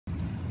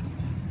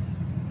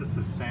This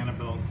is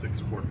Sanabel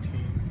 614.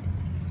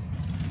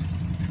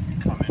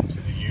 You come into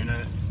the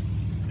unit,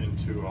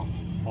 into a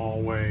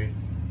hallway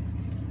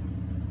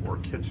or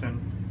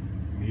kitchen.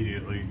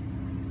 Immediately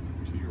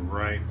to your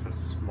right is a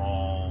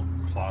small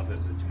closet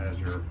that has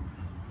your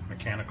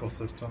mechanical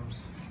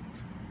systems.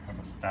 You have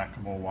a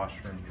stackable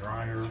washer and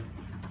dryer.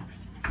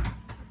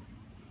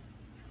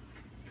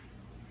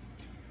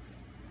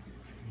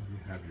 You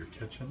have your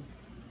kitchen.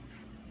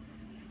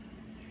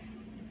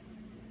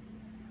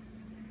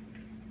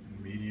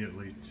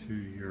 Immediately to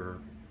your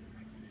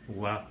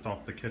left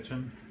off the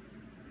kitchen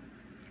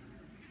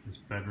is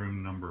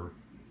bedroom number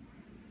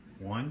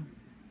 1.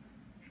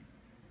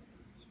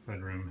 This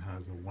bedroom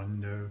has a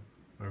window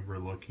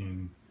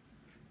overlooking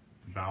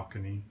the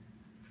balcony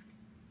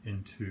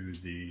into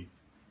the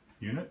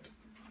unit.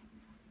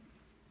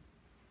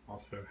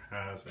 Also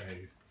has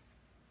a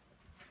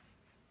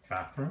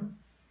bathroom,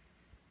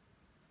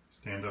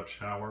 stand-up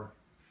shower,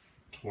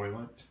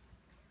 toilet,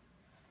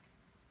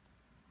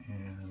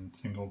 and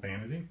single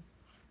vanity.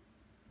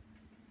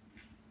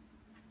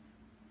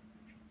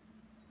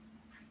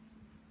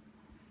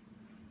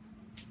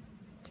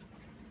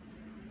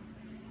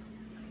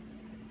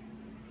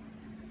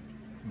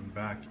 In the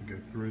back, you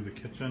go through the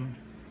kitchen,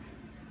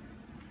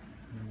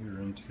 and you're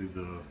into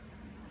the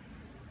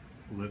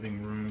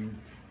living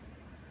room,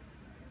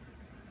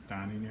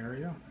 dining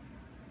area.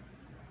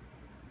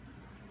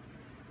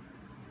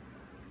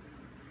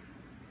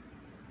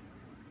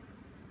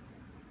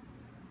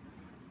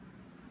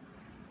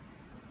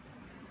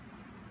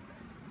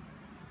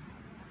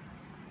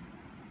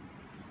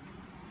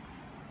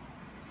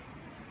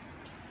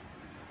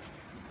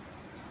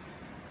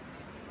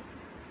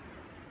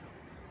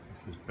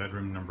 This is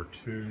bedroom number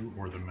 2,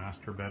 or the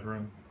master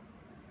bedroom.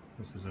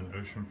 This is an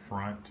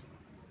oceanfront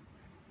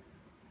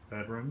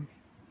bedroom.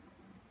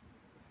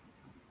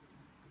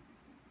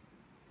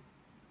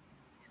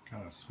 It's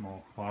got a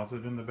small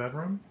closet in the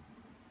bedroom.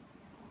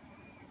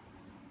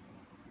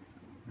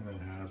 And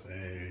it has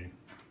a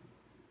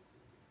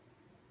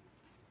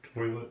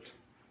toilet,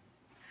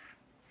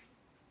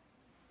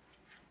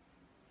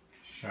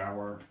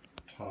 shower,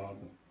 tub,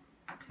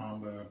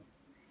 combo,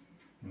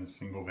 and a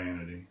single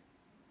vanity.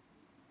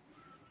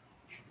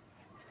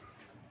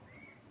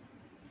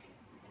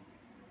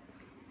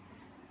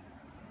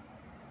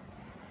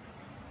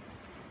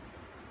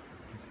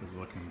 This is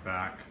looking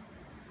back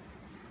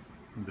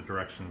in the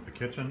direction of the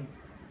kitchen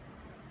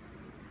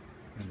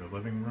and the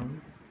living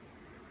room.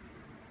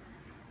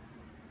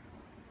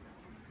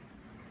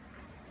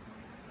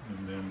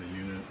 And then the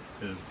unit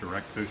is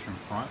direct ocean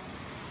front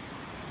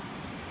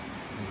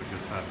with a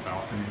good sized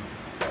balcony.